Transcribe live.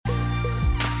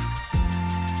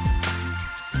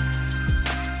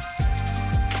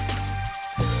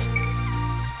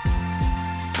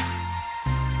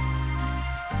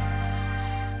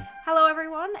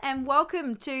and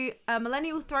welcome to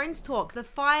Millennial Thrones Talk, the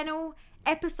final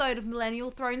episode of Millennial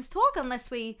Thrones Talk,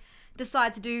 unless we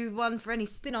decide to do one for any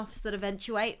spin-offs that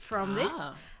eventuate from this.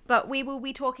 But we will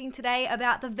be talking today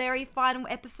about the very final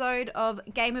episode of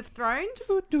Game of Thrones.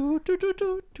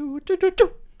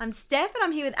 I'm Steph and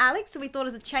I'm here with Alex, so we thought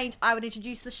as a change I would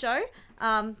introduce the show.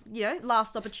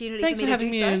 Last opportunity Thanks for me for having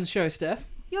to do me so. on the show, Steph.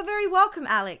 You're very welcome,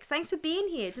 Alex. Thanks for being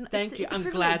here. Thank you. It's a I'm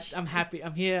privilege. glad. I'm happy.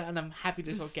 I'm here and I'm happy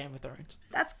to talk Game of Thrones.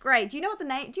 That's great. Do you know what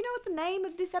the name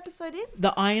of this episode is?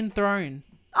 The Iron Throne.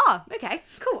 Oh, okay.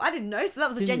 Cool. I didn't know. So that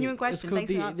was a genuine question. It's called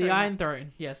Thanks for answering The that. Iron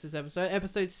Throne. Yes, this episode.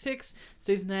 Episode 6,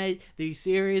 Season 8, the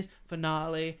series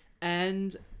finale.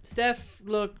 And Steph,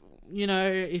 look, you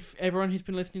know, if everyone who's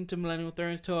been listening to Millennial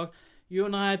Thrones Talk, you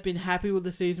and I have been happy with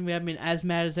the season. We haven't been as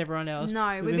mad as everyone else.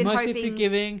 No, we've been mostly hoping...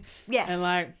 forgiving. Yes.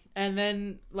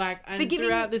 And forgiving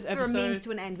throughout this for a episode, means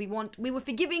to an end. We were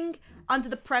forgiving under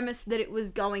the premise that it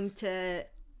was going to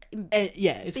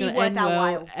it's be going to worth end our well.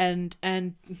 while.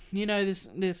 And you know,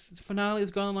 this finale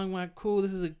has gone along like, cool,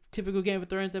 this is a typical Game of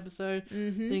Thrones episode.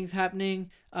 Mm-hmm. Things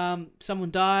happening.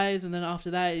 Someone dies, and then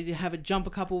after that, you have it jump a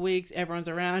couple weeks. Everyone's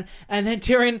around, and then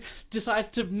Tyrion decides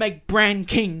to make Bran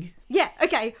king. Yeah.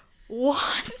 Okay.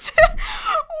 What?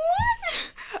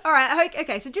 What? All right.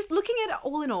 Okay. So just looking at it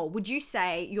all in all, would you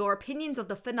say your opinions of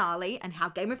the finale and how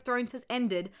Game of Thrones has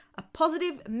ended are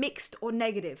positive, mixed, or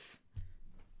negative?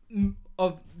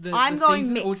 Of the I'm the going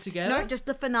season mixed. altogether? No, just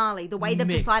the finale. The way they've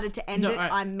Mixed. decided to end it,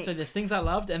 alright. I'm mixed. So there's things I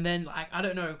loved, and then I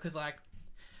don't know, because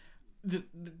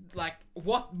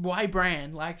why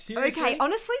Bran? Like, seriously? Okay,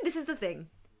 honestly, this is the thing.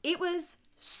 It was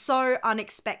so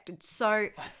unexpected. So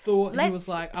I thought let's he was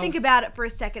like. think about it for a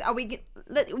second. We'll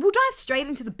dive straight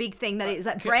into the big thing that is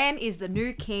that Bran is the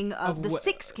new king of the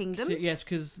Six Kingdoms. Yes,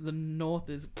 because the North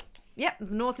is. Yep,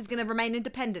 the North is going to remain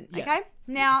independent. Yeah. Okay,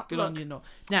 now Good look. on you, North.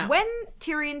 Now, When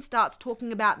Tyrion starts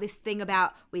talking about this thing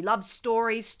about we love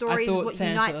stories is thought what Sansa.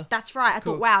 unites. That's right. I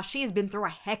Cool. thought, wow, she has been through a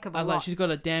heck of a I was lot. like, she's got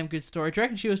a damn good story. Do you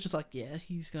reckon she was just like, yeah,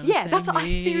 he's gonna. Yeah, save that's what I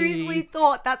me. seriously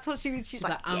thought. That's what she was. She's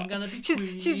like, I'm yeah. gonna be She's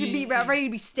would be queen. ready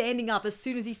to be standing up as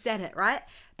soon as he said it, right?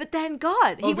 But then,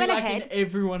 God, he Or be went like ahead. in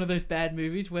every one of those bad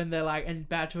movies when they're like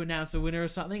about to announce the winner or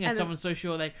something, and And then someone's so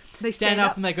sure they they stand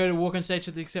up and they go to walk on stage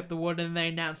to accept the award, and they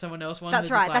announce someone else one. That's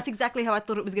and they're right. just like, That's exactly how I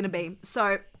thought it was going to be.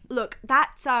 So, look, that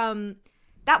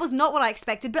was not what I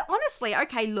expected. But honestly,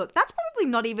 okay, look, that's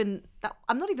probably not even.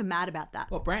 I'm not even mad about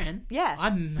that. What, Bran? Yeah.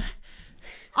 I'm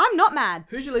not mad.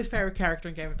 Who's your least favorite character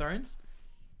in Game of Thrones?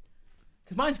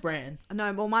 Because mine's Bran.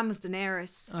 No, well, mine was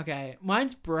Daenerys. Okay,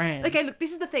 mine's Bran. Okay, look,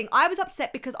 this is the thing. I was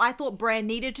upset because I thought Bran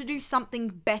needed to do something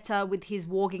better with his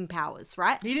warging powers,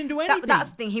 right? He didn't do anything. That's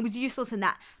the thing. He was useless in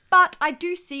that. But I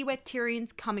do see where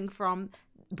Tyrion's coming from.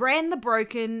 Bran the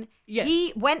Broken. Yeah.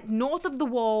 He went north of the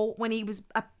wall when he was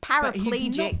a But he's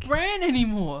paraplegic. not Bran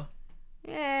anymore.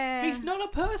 Yeah. He's not a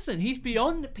person. He's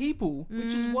beyond people,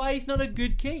 which is why he's not a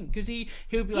good king. Because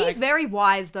he'll be like, He's very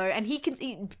wise though, and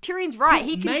Tyrion's right.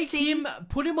 He can see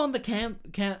put him on the council.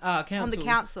 on the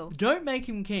council. Don't make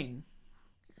him king.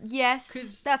 Yes,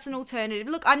 'Cause- that's an alternative.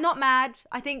 Look, I'm not mad.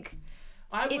 I think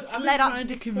It's I've led been up to trying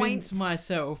to this convince point.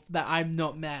 myself that I'm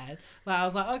not mad. Like, I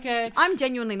was like, okay. I'm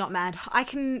genuinely not mad. I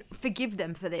can forgive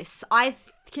them for this. I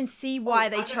can see why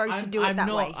they chose to do it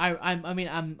that way.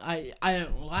 I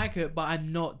don't like it, but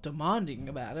I'm not demanding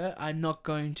about it. I'm not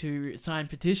going to sign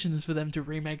petitions for them to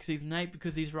remake season 8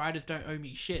 because these writers don't owe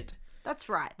me shit. That's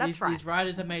right. These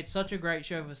writers have made such a great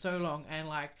show for so long, and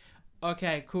like,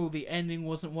 okay, cool, the ending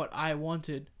wasn't what I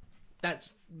wanted.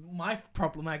 That's my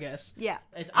problem, I guess. Yeah.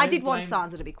 I I did don't want blame-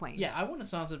 Sansa to be queen. Yeah, I wanted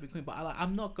Sansa to be queen, but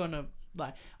I'm not gonna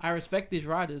like. I respect these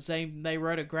writers. They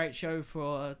wrote a great show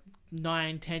for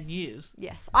 9-10 years.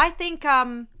 Yes. I think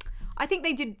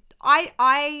they did.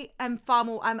 I am far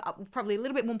more. I'm probably a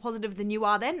little bit more positive than you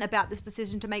are then about this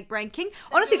decision to make Bran king.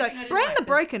 Honestly though, the thing I didn't Bran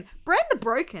like. the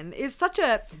Broken is such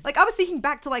a like. I was thinking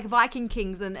back to like Viking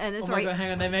kings and Oh sorry. my god,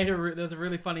 hang on! They made there's a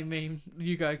really funny meme.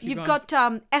 You go. Keep You've going.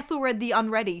 got Ethelred the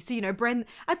Unready. So you know Bran.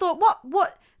 I thought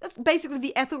what that's basically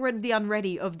the Ethelred the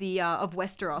Unready of the of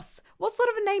Westeros. What sort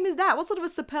of a name is that? What sort of a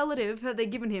superlative have they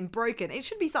given him? Broken. It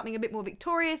should be something a bit more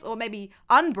victorious or maybe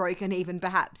unbroken even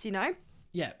perhaps. You know.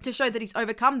 Yeah. To show that he's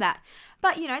overcome that.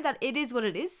 But, you know, that it is what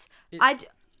it is.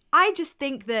 I just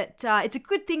think that it's a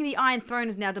good thing the Iron Throne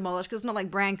is now demolished because it's not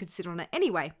like Bran could sit on it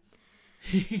anyway.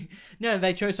 No,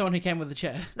 they chose someone who came with a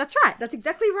chair. That's right. That's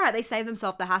exactly right. They saved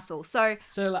themselves the hassle. So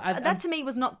like, that to me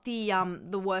was not the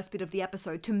worst bit of the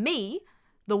episode. To me,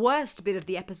 the worst bit of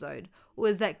the episode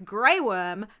was that Grey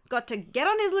Worm got to get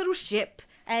on his little ship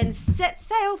and set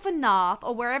sail for Narth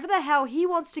or wherever the hell he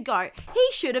wants to go. He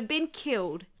should have been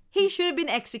killed He should have been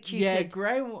executed. Yeah,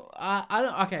 Grey. I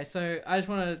don't. Okay, so I just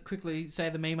want to quickly say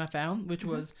the meme I found, which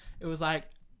was it was like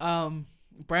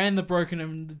Bran the broken,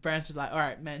 and Bran's just like, all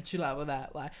right, man, chill out with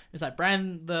that. Like it's like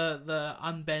Bran the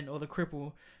unbent or the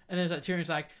cripple, and then it's like Tyrion's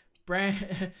like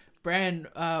Bran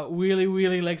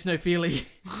wheelie legs no feely.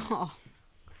 Oh.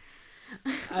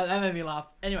 That made me laugh.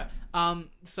 Anyway,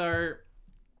 so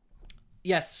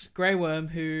yes, Grey Worm,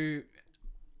 who,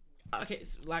 okay,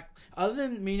 so like other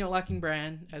than me not liking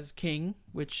Bran as king,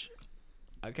 which,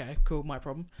 okay, cool, my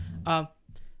problem.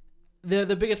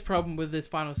 The biggest problem with this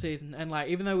final season, and like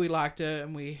even though we liked it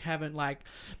and we haven't like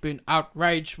been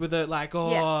outraged with it, like you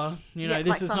know, this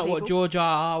like is some not what people. George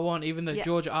R.R. want, even though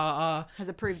George R.R. has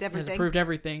approved everything. has approved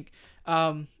everything.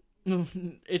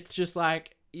 It's just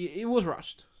like it was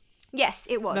rushed. Yes,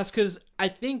 it was. That's because I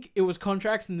think it was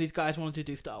contracts and these guys wanted to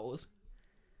do Star Wars.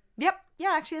 Yep.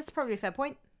 Yeah, actually, that's probably a fair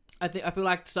point. I feel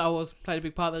like Star Wars played a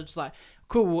big part. They're just like,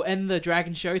 cool, we'll end the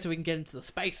dragon show so we can get into the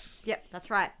space. Yep, that's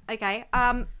right. Okay.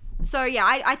 So yeah,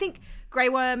 I think Grey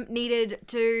Worm needed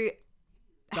to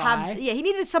Die. he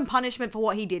needed some punishment for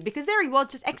what he did, because there he was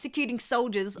just executing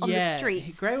soldiers on the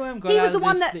streets. Grey Worm got He out was the of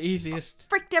one this that the easiest.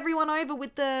 fricked everyone over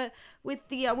with the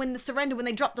when the surrender, when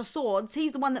they dropped the swords.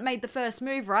 He's the one that made the first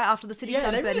move, right, after the city Yeah,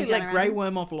 started they burning really down let around Grey him.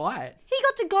 Worm off light. He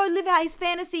got to go live out his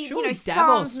fantasy, Surely Sans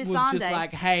Davos was Missandei. just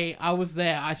like, hey, I was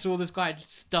there. I saw this guy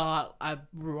just start a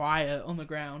riot on the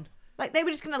ground. Like, they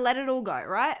were just going to let it all go,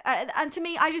 right? And to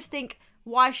me, I just think,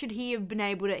 why should he have been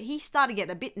able to... He started getting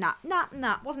a bit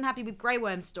wasn't happy with Grey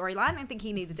Worm's storyline. I think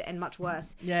he needed to end much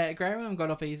worse. Yeah, Grey Worm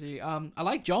got off easy. I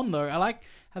like Jon, though. I like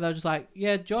how they were just like,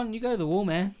 yeah, Jon, you go to the wall,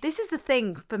 man. This is the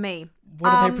thing for me. What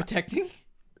are they protecting?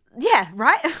 Yeah,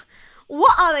 right?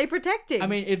 What are they protecting? I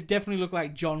mean, it definitely looked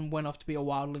like Jon went off to be a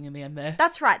wildling in the end there.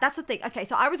 That's right. That's the thing. Okay,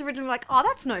 so I was originally like, oh,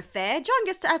 that's no fair. Jon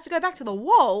has to go back to the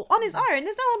wall on his own. There's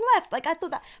no one left. Like, I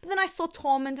thought that. But then I saw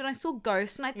Tormund and I saw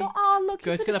Ghost, and I thought, oh, look, he's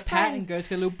Ghost with got his a pat friends. and Ghost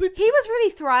got a little boop. He was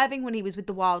really thriving when he was with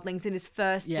the wildlings in his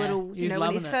first Yeah, little, he was when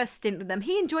loving his it. first stint with them.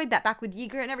 He enjoyed that back with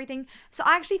Ygritte and everything. So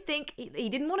I actually think he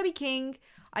didn't want to be king.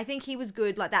 I think he was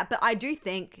good like that. But I do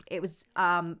think it was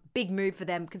big move for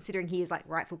them, considering he is like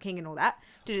rightful king and all that,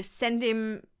 to just send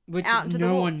him Which out into the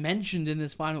no wall. one mentioned in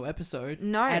this final episode.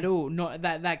 No. At all. Not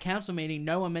that council meeting,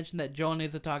 no one mentioned that Jon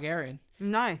is a Targaryen.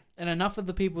 No. And enough of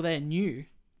the people there knew.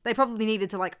 They probably needed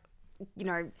to, like,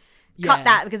 cut Yeah.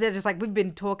 that, because they're just like, we've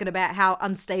been talking about how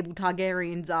unstable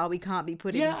Targaryens are. We can't be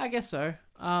putting... Yeah, I guess so.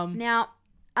 Now,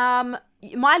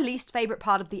 my least favourite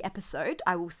part of the episode,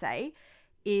 I will say,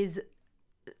 is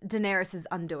Daenerys'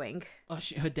 undoing. Oh,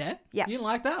 her death? Yeah. You didn't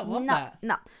like that? I love No, that.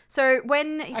 no. So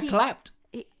when I he... clapped.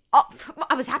 Oh,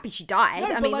 I was happy she died. No,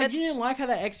 I but mean, like, that's... you didn't like how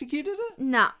they executed it?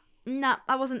 Nah,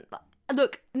 I wasn't...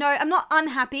 Look, no, I'm not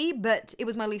unhappy, but it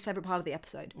was my least favourite part of the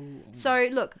episode. Ooh. So,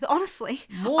 look, honestly,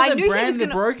 More than Bran the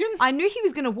Broken? I knew he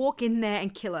was going to walk in there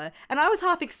and kill her. And I was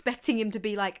half expecting him to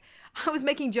be like... I was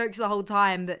making jokes the whole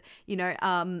time that,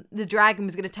 the dragon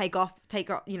was going to take off,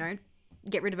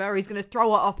 get rid of her. Or he's going to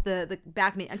throw her off the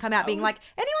balcony and come out being like,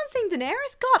 anyone seen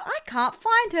Daenerys? God, I can't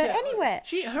find her anywhere.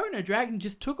 Her and her dragon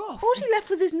just took off. All she left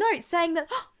was his note saying that,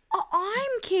 oh,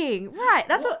 I'm king. Right,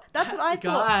 that's what I thought.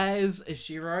 Guys,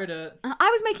 she wrote it. I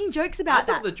was making jokes I about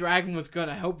thought that. the dragon was going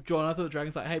to help Jon. I thought the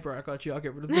dragon's like, hey, bro, I got you. I'll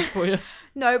get rid of this for you.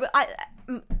 No, but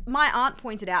my aunt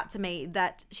pointed out to me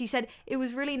that she said it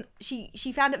was really...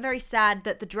 She found it very sad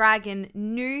that the dragon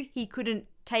knew he couldn't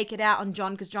take it out on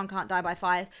Jon because Jon can't die by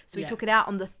fire. So he took it out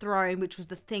on the throne, which was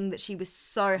the thing that she was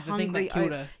so hungry thing that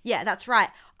killed her. Yeah, that's right.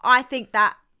 I think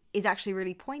that is actually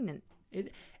really poignant.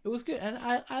 It was good. And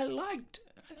I liked...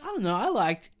 I don't know. I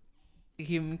liked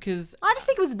him because... I just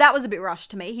think that was a bit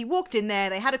rushed to me. He walked in there,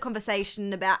 they had a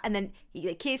conversation about... And then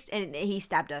they kissed and he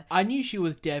stabbed her. I knew she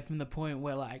was dead from the point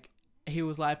where, like, he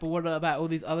was like, but what about all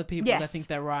these other people that think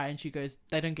they're right? And she goes,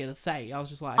 they don't get a say. I was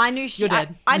just like, you're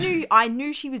dead. I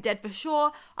knew she was dead for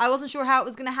sure. I wasn't sure how it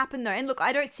was going to happen though. And look,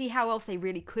 I don't see how else they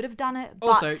really could have done it. But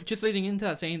also, just leading into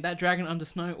that scene, that dragon under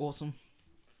snow, awesome.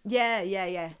 Yeah.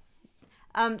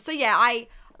 So yeah, I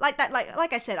like that.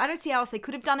 Like I said, I don't see how else they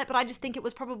could have done it, but I just think it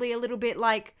was probably a little bit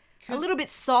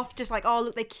soft. Just like, oh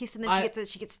look, they kiss and then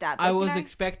she gets stabbed. Like, I was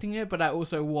expecting it, but I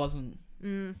also wasn't.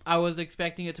 I was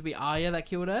expecting it to be Arya that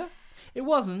killed her. It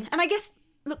wasn't. And I guess,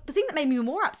 look, the thing that made me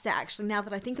more upset, actually, now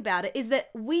that I think about it, is that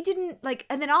we didn't,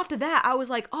 and then after that, I was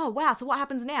like, oh, wow, so what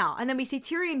happens now? And then we see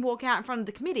Tyrion walk out in front of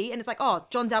the committee, and it's like, oh,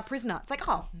 Jon's our prisoner. It's like,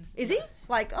 oh, is he?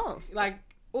 Like, oh.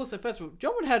 Also, first of all,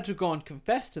 Jon would have had to go and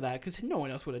confess to that, because no one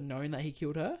else would have known that he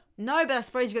killed her. No, but I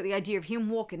suppose you got the idea of him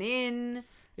walking in.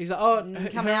 He's like, oh,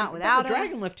 coming out without the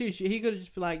dragon left too. He could have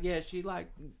just been like, yeah, she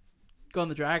gone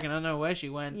the dragon. I don't know where she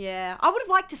went. Yeah, I would have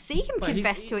liked to see him But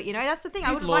confess to it. You know, that's the thing. I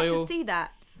he's would have liked to loyal. see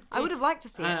that. I would have liked to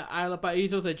see it. But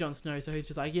he's also Jon Snow, so he's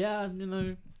just like, yeah, you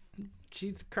know,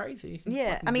 she's crazy.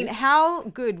 Yeah, Fucking I mean, bitch. how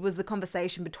good was the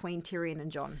conversation between Tyrion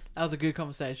and Jon? That was a good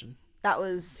conversation. That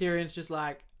was Tyrion's just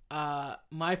like,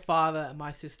 my father and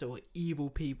my sister were evil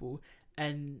people,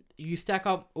 and you stack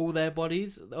up all their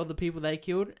bodies of the people they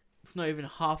killed, it's not even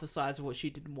half the size of what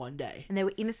she did in one day. and they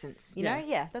were innocents. You Yeah. know,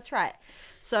 yeah, that's right.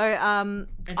 So, And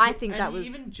I think that he was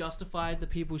even justified the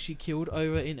people she killed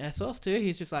over in Essos too.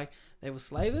 He's just like, they were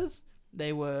slavers.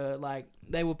 They were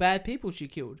bad people she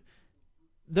killed.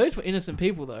 Those were innocent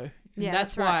people though. And Yeah,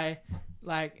 that's that's right.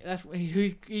 why,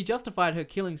 he justified her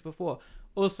killings before.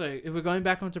 Also, if we're going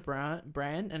back onto Bran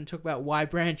and talk about why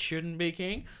Bran shouldn't be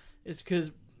king, it's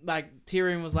because like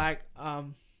Tyrion was like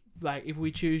if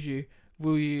we choose you,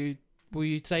 will you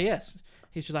say yes?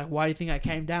 He's just like, why do you think I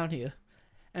came down here?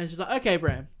 And it's just like, okay,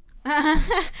 Bran.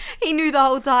 he knew the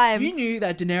whole time. You knew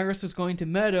that Daenerys was going to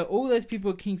murder all those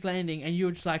people at King's Landing, and you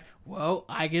were just like, well,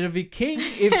 I get to be king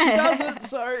if she doesn't,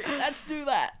 so let's do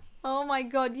that. Oh my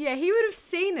god, yeah, he would have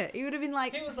seen it. He would have been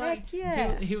like, He was heck like,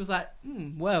 yeah. he was like,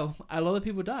 well, a lot of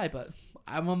people die, but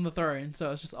I'm on the throne,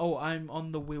 so it's just, I'm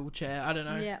on the wheelchair. I don't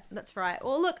know. Yeah, that's right.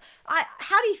 Well, look,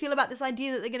 how do you feel about this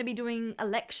idea that they're going to be doing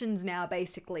elections now,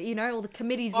 basically? You know, all the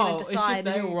committees going to decide. It's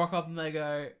just they will rock up and they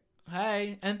go,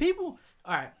 hey, and people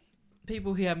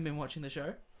who haven't been watching the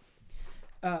show,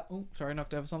 sorry,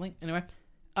 knocked over something. Anyway,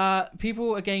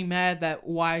 people are getting mad that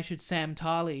why should Sam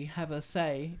Tarly have a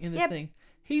say in this thing?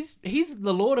 He's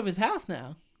the lord of his house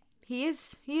now. He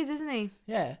is, isn't he?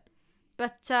 Yeah.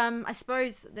 But I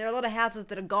suppose there are a lot of houses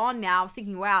that are gone now. I was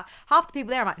thinking, wow, half the people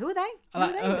there, I'm like, who are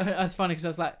they? It's funny because I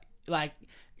was like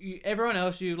everyone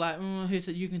else, you like, who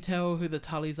said you can tell who the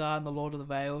Tullys are and the Lord of the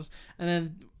Vales, and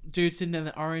then dude sitting in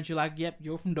the orange, you're like, yep,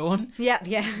 you're from Dawn. Yep,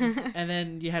 yeah. And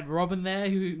then you had Robin there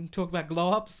who talked about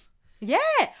glow ups. Yeah,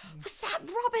 was that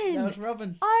Robin? That was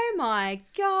Robin. Oh my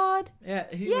god. Yeah.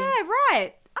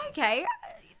 Right.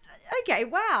 Okay,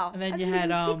 wow. And then I you didn't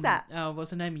had even think that.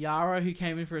 what's her name, Yara, who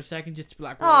came in for a second just to be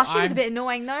like, Oh, she was a bit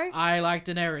annoying though. I like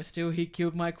Daenerys still. He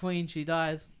killed my queen. She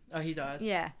dies. Oh, he dies.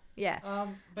 Yeah.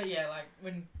 But yeah, like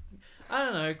when I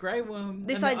don't know, Grey Worm.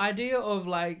 This The idea of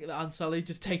like the Unsullied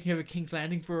just taking over King's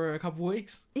Landing for a couple of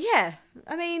weeks. Yeah.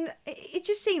 I mean, it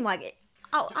just seemed like it.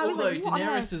 I was Although like, what on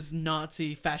earth? Daenerys'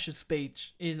 Nazi fascist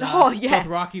speech in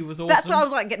Dothraki was awesome. That's what I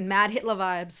was like, getting mad Hitler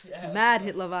vibes. Yeah. Mad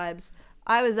Hitler vibes.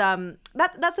 I was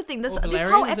that's the thing. This whole Was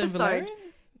it episode. Valerian?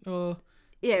 Or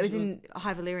Yeah, it was in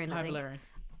High Valyrian, I High think. Valerian.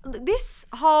 This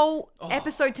whole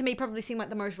episode to me probably seemed like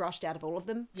the most rushed out of all of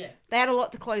them. Yeah. They had a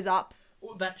lot to close up.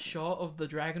 Oh, that shot of the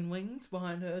dragon wings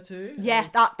behind her too. Yeah,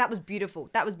 that was beautiful.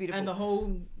 That was beautiful. And the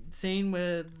whole scene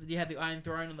where you had the Iron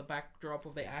Throne on the backdrop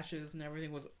of the ashes and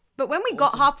everything was. But when we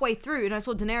got halfway through and I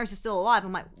saw Daenerys is still alive,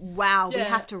 I'm like, wow, we Yeah,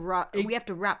 have to wrap this up,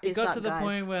 It got guys. to the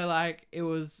point where like it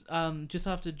was just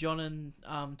after Jon and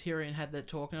Tyrion had their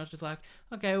talk, and I was just like,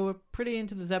 okay, we're pretty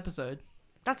into this episode.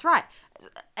 That's right.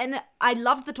 And I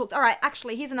loved the talks. All right,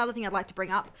 actually, here's another thing I'd like to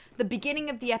bring up. The beginning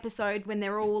of the episode when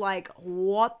they're all like,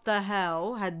 what the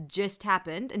hell had just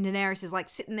happened? And Daenerys is like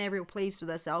sitting there real pleased with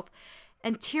herself.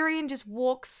 And Tyrion just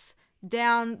walks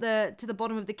down to the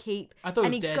bottom of the keep. I thought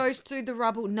and he he was dead. goes through the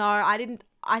rubble. No, I didn't.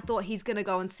 I thought he's going to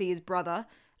go and see his brother.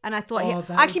 And I thought, Oh,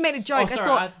 that I actually was- made a joke. oh,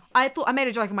 sorry, I made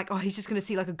a joke. I'm like, oh, he's just going to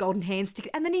see like a golden hand stick.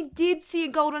 And then he did see a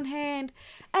golden hand.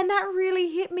 And that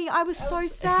really hit me. I was so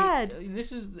sad.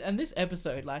 This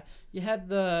episode, like you had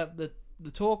the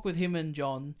talk with him and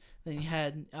Jon, then you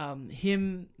had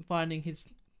him finding his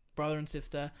brother and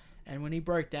sister, and when he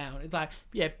broke down, it's like,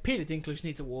 yeah, Peter Dinklage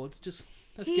needs awards. Just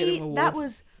let's get him awards. That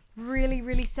was really,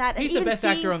 really sad. He's And the even best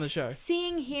actor on the show.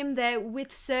 Seeing him there with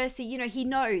Cersei, you know, he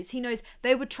knows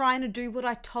they were trying to do what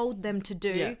I told them to do,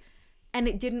 Yeah. and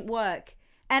it didn't work.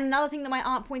 And another thing that my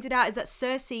aunt pointed out is that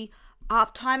Cersei,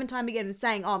 time and time again, is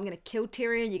saying, "Oh, I'm going to kill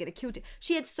Tyrion. You're going to kill."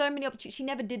 She had so many opportunities. She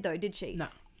never did, though, did she? No.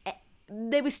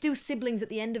 There were still siblings at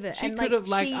the end of it. She and could have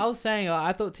she, I was saying,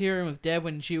 I thought Tyrion was dead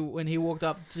when he walked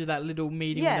up to that little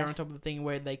meeting when Yeah. they're on top of the thing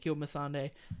where they killed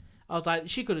Missandei. I was like,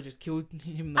 she could have just killed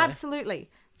him there. Absolutely.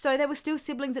 So there were still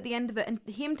siblings at the end of it, and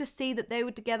him to see that they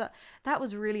were together, that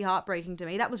was really heartbreaking to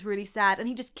me. That was really sad. And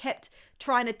he just kept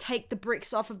trying to take the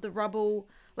bricks off of the rubble.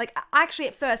 Like, actually,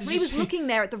 at first, when he was looking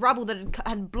there at the rubble that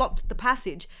had blocked the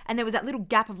passage, and there was that little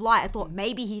gap of light, I thought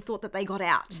maybe he thought that they got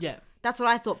out. Yeah. That's what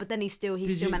I thought, but then he still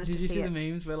managed to Did you see see it. the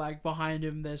memes where like behind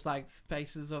him there's like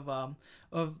spaces of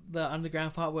the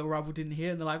underground part where rubble didn't hear,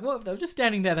 and they're like, what if they were just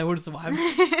standing there, they would have survived.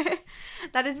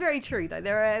 That is very true, though.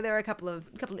 There are a couple of.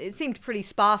 It seemed pretty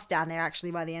sparse down there,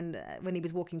 actually, by the end when he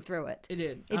was walking through it. It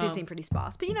did. It did seem pretty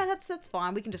sparse, but that's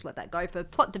fine. We can just let that go for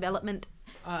plot development.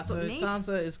 So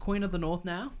Sansa is Queen of the North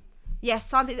now. Yes,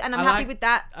 Sansa, and I'm happy with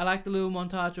that. I like the little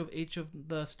montage of each of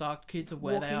the Stark kids of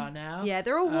where they are now. Yeah,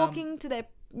 they're all walking to their.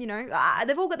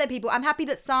 They've all got their people. I'm happy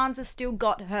that Sansa still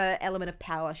got her element of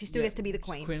power. She still gets to be the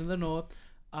queen. Queen of the North.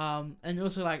 And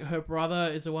also, like, her brother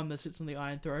is the one that sits on the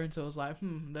Iron Throne, so I was like,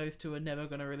 those two are never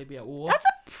going to really be at war. That's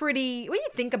a pretty, when you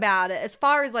think about it, as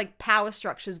far as, like, power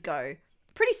structures go,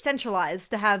 pretty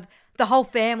centralized to have the whole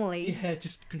family. Yeah,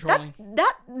 just controlling.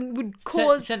 That would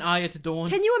cause... Send Arya to Dawn.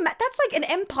 Can you imagine? That's like an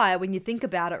empire when you think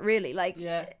about it, really. Like,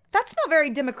 yeah. That's not very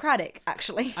democratic,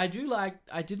 actually. I did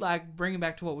like, bringing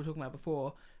back to what we were talking about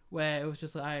before, where it was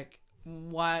just like,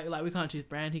 why, like, we can't choose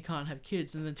Bran, he can't have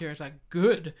kids, and then Tyrion's like,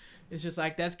 good. It's just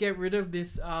like, let's get rid of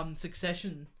this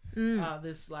succession,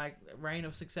 this like reign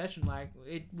of succession. Like,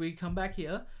 we come back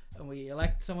here and we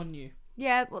elect someone new.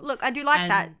 Yeah, well, look, I do like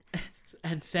that.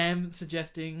 And Sam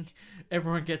suggesting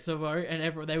everyone gets a vote, and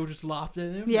they all just laughed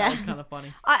at him. Yeah, that was kind of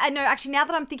funny. I know. Actually, now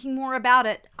that I'm thinking more about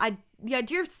it, the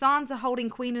idea of Sansa holding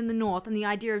Queen in the North and the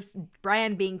idea of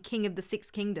Bran being King of the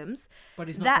Six Kingdoms. But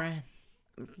he's not Bran.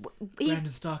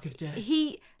 Brandon Stark is dead.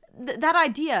 That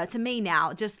idea to me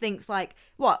now just thinks like,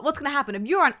 what's going to happen? If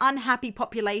you're an unhappy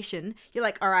population, you're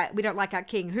like, all right, we don't like our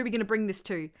king. Who are we going to bring this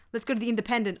to? Let's go to the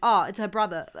Independent. Oh, it's her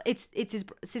brother. It's his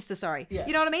sister, sorry. Yeah.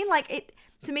 You know what I mean? Like,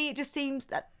 to me, it just seems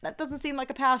that doesn't seem like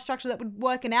a power structure that would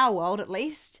work in our world, at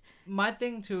least. My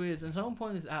thing too is, and someone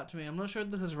pointed this out to me, I'm not sure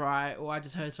if this is right, or I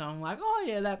just heard someone like, oh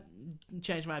yeah, that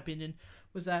changed my opinion,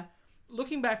 was that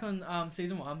looking back on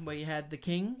season 1, where you had the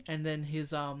king and then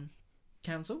his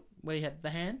council, where you had the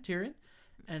Hand, Tyrion,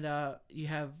 and you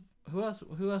have who else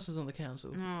was on the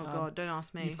council? Oh god, don't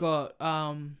ask me. You've got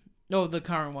the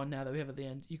current one now that we have at the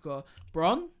end. You've got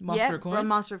Bronn, Master of Coin. Bronn,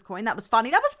 Master of Coin. That was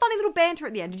funny. That was funny little banter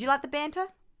at the end. Did you like the banter?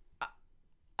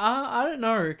 I don't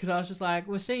know, because I was just like,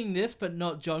 we're seeing this, but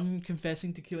not Jon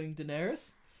confessing to killing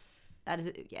Daenerys. That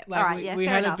is, yeah. Like, all right, yeah,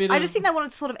 fair enough. I just think they wanted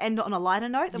to sort of end it on a lighter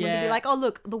note. They wanted to be like, oh,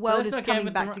 look, the world is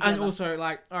coming back together. And also,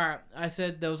 like, all right, I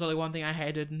said there was only one thing I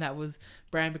hated, and that was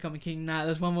Bran becoming king. Nah,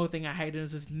 there's one more thing I hated,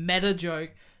 is this meta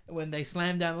joke when they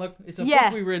slam down. Look, it's a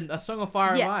book we read, A Song of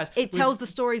Fire and Ice. It tells the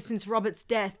story since Robert's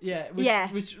death. Yeah,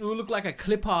 which will look like a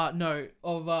clip art note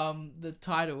of the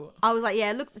title. I was like,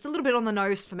 yeah, it's a little bit on the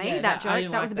nose for me, that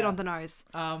joke. That was a bit on the nose.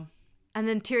 And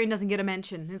then Tyrion doesn't get a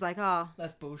mention. He's like, oh.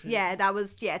 That's bullshit. Yeah,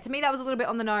 to me that was a little bit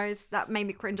on the nose. That made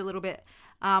me cringe a little bit.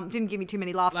 Didn't give me too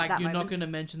many laughs at that moment. Like, you're not going to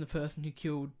mention the person who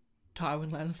killed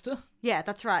Tywin Lannister? Yeah,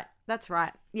 that's right.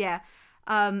 Yeah.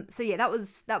 So yeah, that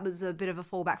was a bit of a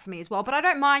fallback for me as well. But I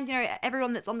don't mind,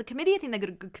 everyone that's on the committee. I think they got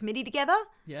a good committee together.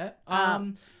 Yeah.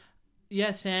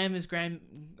 Yeah, Sam is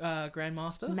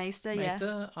Grandmaster. Maester,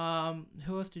 yeah.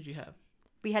 Who else did you have?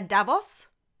 We had Davos.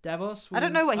 Was, I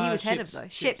don't know what he was head ships, of though.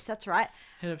 Ships, that's right.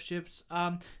 Head of ships.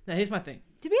 Now here's my thing.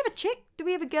 Did we have a chick? Did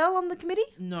we have a girl on the committee?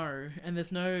 No, and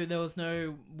there was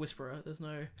no whisperer. There's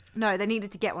no. No, they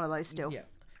needed to get one of those still. Yeah.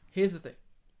 Here's the thing.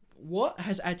 What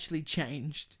has actually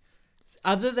changed?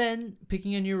 Other than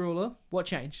picking a new ruler, what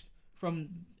changed from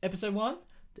episode 1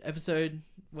 to episode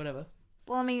whatever?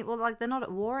 Well, I mean, they're not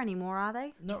at war anymore, are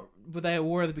they? No, were they at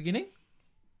war at the beginning?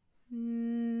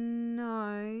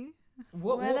 No.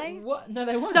 Were they? What? No,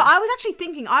 they weren't. No, I was actually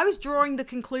thinking. I was drawing the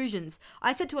conclusions.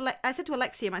 I said to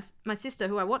Alexia, my sister,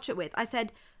 who I watch it with. I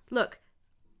said, look,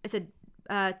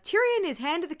 Tyrion is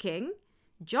Hand of the King.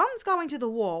 Jon's going to the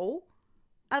Wall.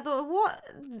 I thought, what?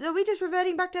 Are we just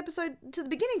reverting back to the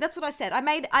beginning? That's what I said.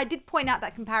 I did point out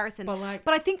that comparison. But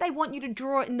I think they want you to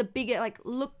draw it in the bigger,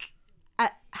 look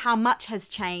at how much has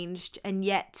changed, and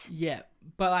yet. Yeah,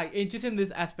 but just in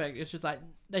this aspect, it's just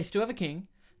they still have a king,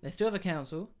 they still have a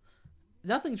council.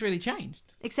 Nothing's really changed.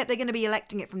 Except they're going to be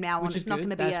electing it from now on. Which is not good. Going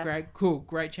to be That's great. Cool.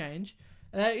 Great change.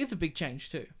 It's a big change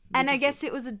too. And I guess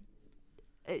it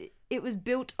was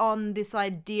built on this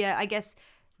idea. I guess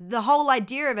the whole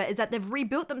idea of it is that they've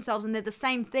rebuilt themselves and they're the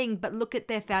same thing, but look at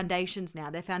their foundations now.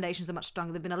 Their foundations are much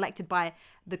stronger. They've been elected by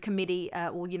the committee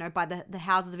or, by the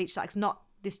houses of each side. It's not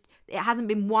this. It hasn't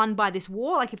been won by this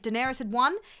war. Like if Daenerys had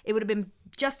won, it would have been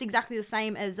just exactly the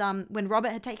same as when Robert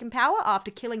had taken power after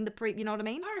killing the you know what I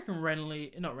mean? I reckon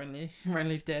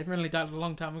Renly's dead. Renly died a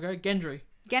long time ago. Gendry.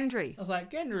 I was like,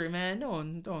 Gendry, man, no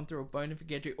one threw a bone in for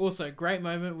Gendry. Also, great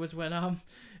moment was when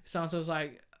Sansa was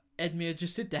like, Edmure,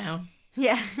 just sit down.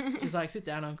 Yeah. He's like, sit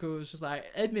down, uncle. It was just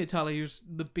like, Edmure Tully was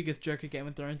the biggest joke of Game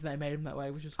of Thrones, and they made him that way,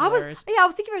 which is hilarious. I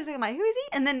was thinking for a second, like, who is he?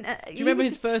 And then do you remember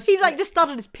his first? He just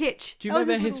started his pitch. Do you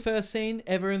remember his first scene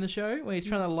ever in the show when he's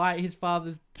trying to light his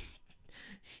father's?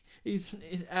 he's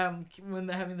when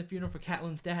they're having the funeral for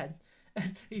Catelyn's dad,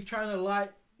 and he's trying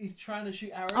to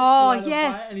shoot arrows. Oh, to light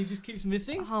yes. a fire, and he just keeps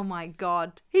missing. Oh my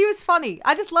god, he was funny.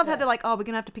 I just love how Yeah. they're like, oh, we're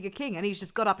gonna have to pick a king, and he's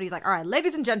just got up and he's like, all right,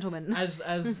 ladies and gentlemen. As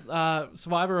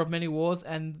survivor of many wars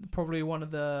and probably one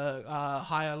of the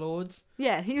higher lords.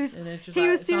 Yeah, he was. And it's just He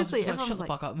like, was it sounds seriously. just like, Everyone shut was the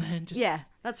like, fuck up, man. Just, yeah,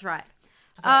 that's right.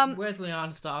 just like, where's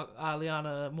Lyanna Stark?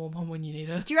 Lyanna Mormont when you need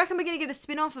her. Do you reckon we're gonna get a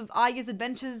spin-off of Arya's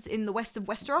adventures in the west of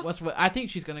Westeros? I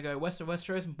think she's gonna go west of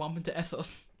Westeros and bump into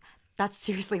Essos. That's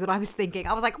seriously what I was thinking.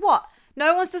 I was like, what?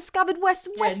 No one's discovered West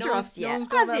of Westeros no yet. one's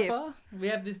gone As that if. far. We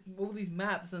have all these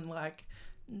maps and like,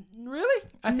 really?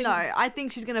 I think. No, I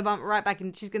think she's gonna bump right back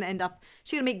and she's gonna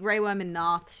meet Grey Worm in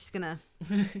Narth. She's gonna,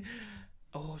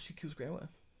 Oh, she kills Grey Worm.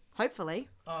 hopefully,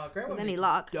 Oh, Grey Worm with any needs to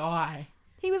luck. die.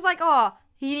 He was like, oh,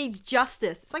 he needs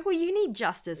justice. It's like, well, you need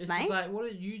justice, It's mate. just like, what are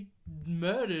you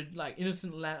murdered like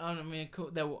innocent land? I mean,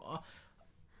 they were.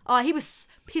 Oh, he was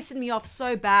pissing me off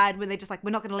so bad when they're just like,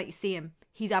 we're not gonna let you see him.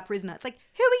 He's our prisoner. It's like,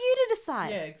 who are you to decide?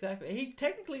 Yeah, exactly. He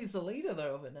technically is the leader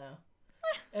though of it now.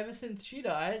 Ever since she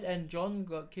died and Jon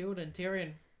got killed and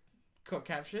Tyrion got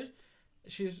captured,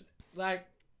 she's like,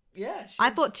 yeah. I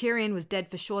thought Tyrion was dead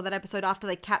for sure that episode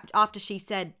after she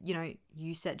said, you know,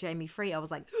 you set Jaime free. I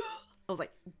was like,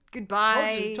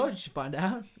 goodbye. Told you she'd find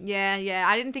out. Yeah.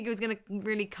 I didn't think it was going to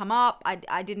really come up.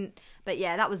 I didn't. But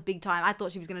yeah, that was big time. I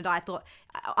thought she was going to die. I thought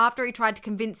after he tried to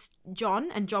convince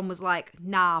Jon and Jon was like,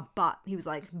 nah, but he was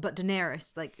like, but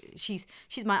Daenerys, like she's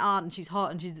my aunt and she's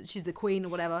hot and she's the queen or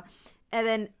whatever. And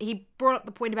then he brought up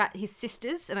the point about his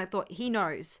sisters. And I thought he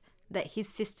knows that his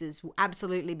sisters will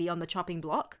absolutely be on the chopping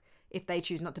block if they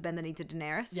choose not to bend the knee to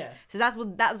Daenerys. Yeah. So that's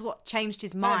what changed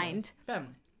his mind. Family.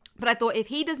 But I thought if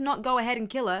he does not go ahead and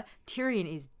kill her,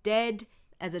 Tyrion is dead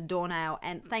as a doornail,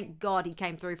 and thank God he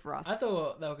came through for us. I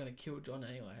thought they were going to kill Jon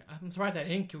anyway. I'm surprised they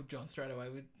didn't kill Jon straight away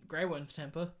with Grey Worm's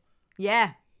temper.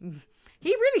 Yeah. He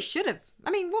really should have.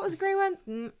 I mean, what was Grey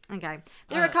Worm? Okay.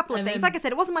 There are a couple of things. then- Like I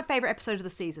said, it wasn't my favourite episode of the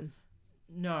season.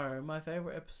 No, my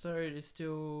favourite episode is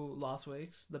still last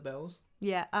week's, The Bells.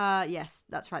 Yeah, yes,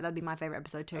 that's right. That'd be my favourite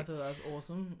episode I too. thought that was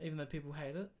awesome, even though people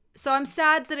hate it. So I'm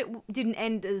sad that it didn't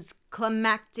end as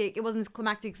climactic. It wasn't as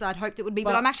climactic as I'd hoped it would be,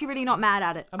 but But I'm actually really not mad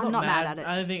at it. I'm not mad at it.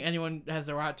 I don't think anyone has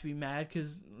the right to be mad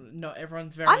because not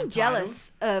everyone's very I'm entitled.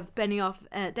 jealous of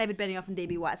David Benioff and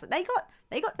D.B. Weiss. Like,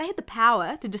 they had the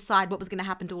power to decide what was going to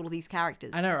happen to all of these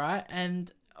characters. I know, right?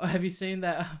 And have you seen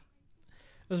that?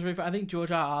 It was really fun. I think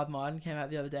George R. Martin came out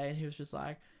the other day and he was just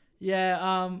like,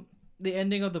 yeah, the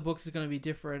ending of the books is going to be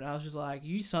different. I was just like,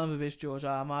 you son of a bitch, George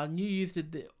R. Martin. You used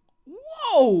it.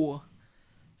 Whoa!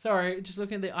 Sorry, just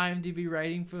looking at the IMDb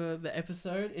rating for the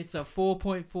episode. It's a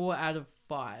 4.4 out of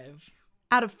 5.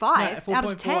 Out of 5? No, out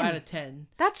of 10? out of 10.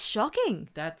 That's shocking.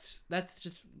 That's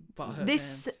just butthurt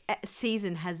This fans.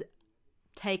 season has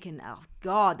taken, oh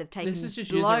God, they've taken This is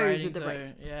just user blows ratings, with the so,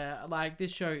 rating. yeah, like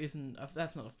this show isn't.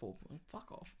 That's not a 4.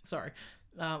 Fuck off. Sorry,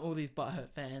 all these butthurt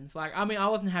fans. Like, I mean, I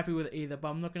wasn't happy with it either, but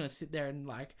I'm not gonna sit there and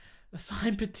like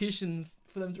sign petitions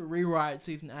for them to rewrite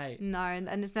season 8. No, and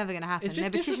it's never going to happen. It's just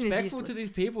Their petition is disrespectful useless. to these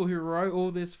people who wrote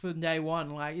all this for day one.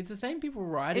 Like, it's the same people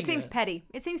writing It seems petty.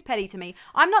 It seems petty to me.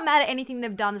 I'm not mad at anything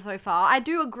they've done so far. I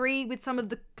do agree with some of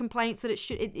the complaints that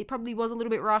it probably was a little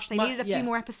bit rushed. They needed a few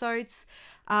more episodes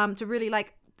to really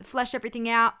like flesh everything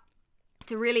out,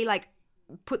 to really like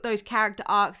put those character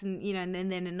arcs and and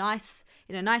then in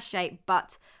a nice shape.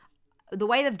 But the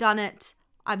way they've done it,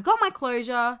 I've got my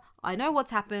closure. I know what's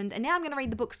happened, and now I'm going to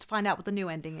read the books to find out what the new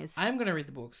ending is. I am going to read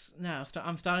the books now.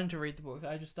 I'm starting to read the books.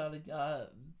 I just started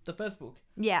the first book.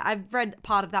 Yeah, I've read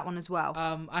part of that one as well.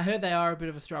 I heard they are a bit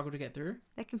of a struggle to get through.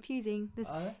 They're confusing.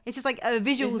 Are they? It's just like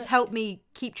visuals help me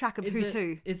keep track of who's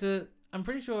who. I'm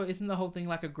pretty sure isn't the whole thing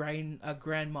like a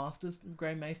grandmaster's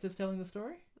telling the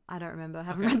story? I don't remember. I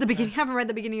haven't read the beginning. Haven't read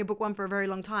the beginning of book 1 for a very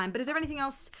long time. But is there anything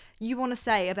else you want to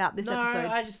say about this episode? No,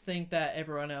 I just think that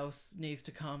everyone else needs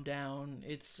to calm down.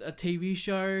 It's a TV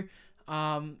show.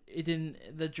 It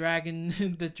didn't. The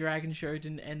dragon show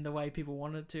didn't end the way people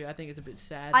wanted to. I think it's a bit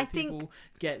sad that people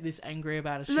get this angry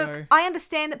about a show. Look, I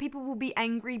understand that people will be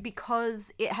angry because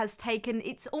it has taken.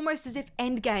 It's almost as if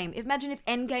Endgame. Imagine if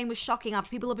Endgame was shocking after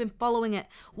people have been following it,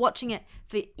 watching it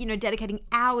for dedicating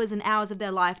hours and hours of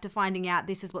their life to finding out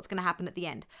this is what's going to happen at the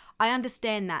end. I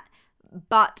understand that.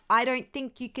 But I don't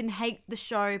think you can hate the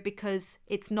show because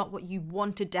it's not what you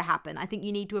wanted to happen. I think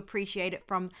you need to appreciate it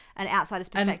from an outsider's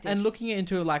perspective. And looking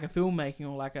into like a filmmaking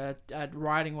or like a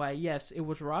writing way, yes, it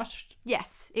was rushed.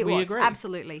 Yes, it We was. agree.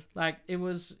 Absolutely. Like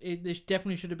this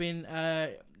definitely should have been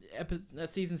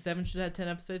season 7 should have had 10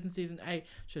 episodes and season 8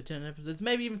 should have 10 episodes.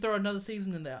 Maybe even throw another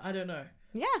season in there. I don't know.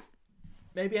 Yeah.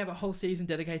 Maybe have a whole season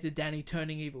dedicated to Dany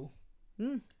turning evil.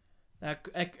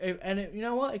 You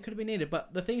know what? It could have been needed.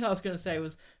 But the thing I was going to say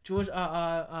was George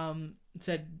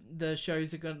said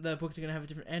the books are going to have a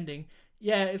different ending.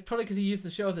 Yeah, it's probably because he used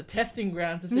the show as a testing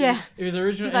ground to see if his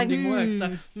original ending works.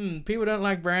 So, people don't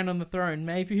like Bran on the throne.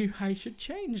 Maybe I should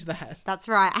change that. That's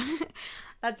right.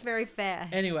 That's very fair.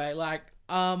 Anyway,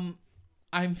 I'm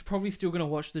probably still going to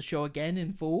watch the show again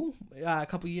in full a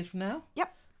couple of years from now.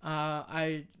 Yep.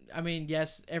 I mean,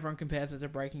 yes, everyone compares it to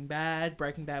Breaking Bad.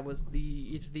 Breaking Bad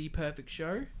it's the perfect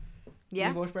show. Yeah.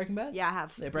 Have you watched Breaking Bad? Yeah, I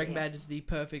have. Yeah, Breaking Bad is the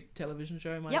perfect television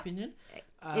show, in my opinion.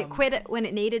 It quit it when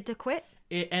it needed to quit.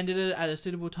 It ended it at a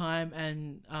suitable time,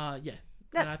 and and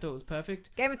I thought it was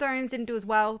perfect. Game of Thrones didn't do as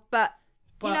well, but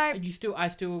I'm still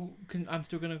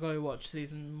gonna go watch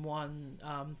season 1.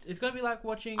 It's gonna be like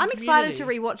watching. I'm Community. excited to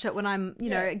rewatch it when I'm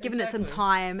giving it some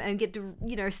time and get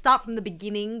to start from the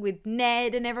beginning with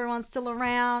Ned and everyone still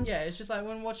around. Yeah, it's just like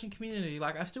when watching Community.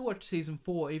 Like I still watched season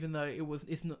 4, even though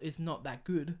it's not that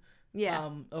good. Yeah.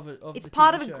 It's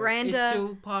part of a grander. It's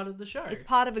still part of the show. It's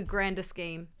part of a grander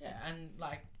scheme. Yeah, and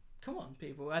come on,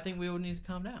 people. I think we all need to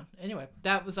calm down. Anyway,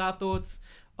 that was our thoughts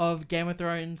of Game of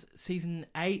Thrones season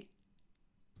 8.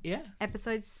 Yeah.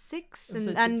 Episode 6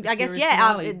 Episode and 6, I guess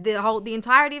the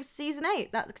entirety of season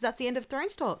 8. That's the end of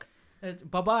Thrones Talk.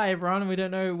 Bye everyone. We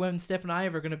don't know when Steph and I are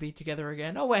ever going to be together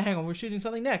again. Oh wait, hang on. We're shooting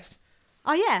something next.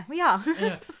 Oh yeah, we are.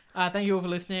 Anyway, thank you all for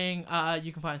listening.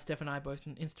 You can find Steph and I both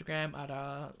on Instagram at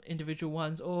our individual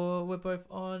ones, or we're both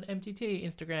on MTT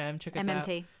Instagram. Check us out.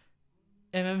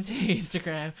 MMT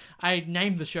Instagram. I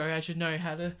named the show. I should know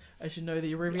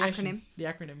the abbreviation. The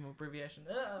acronym abbreviation.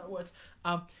 What?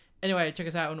 Anyway, check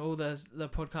us out on all the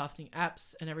podcasting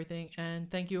apps and everything.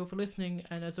 And thank you all for listening.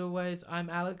 And as always, I'm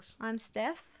Alex. I'm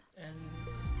Steph. And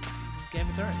Game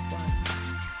of Thrones.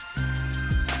 Bye.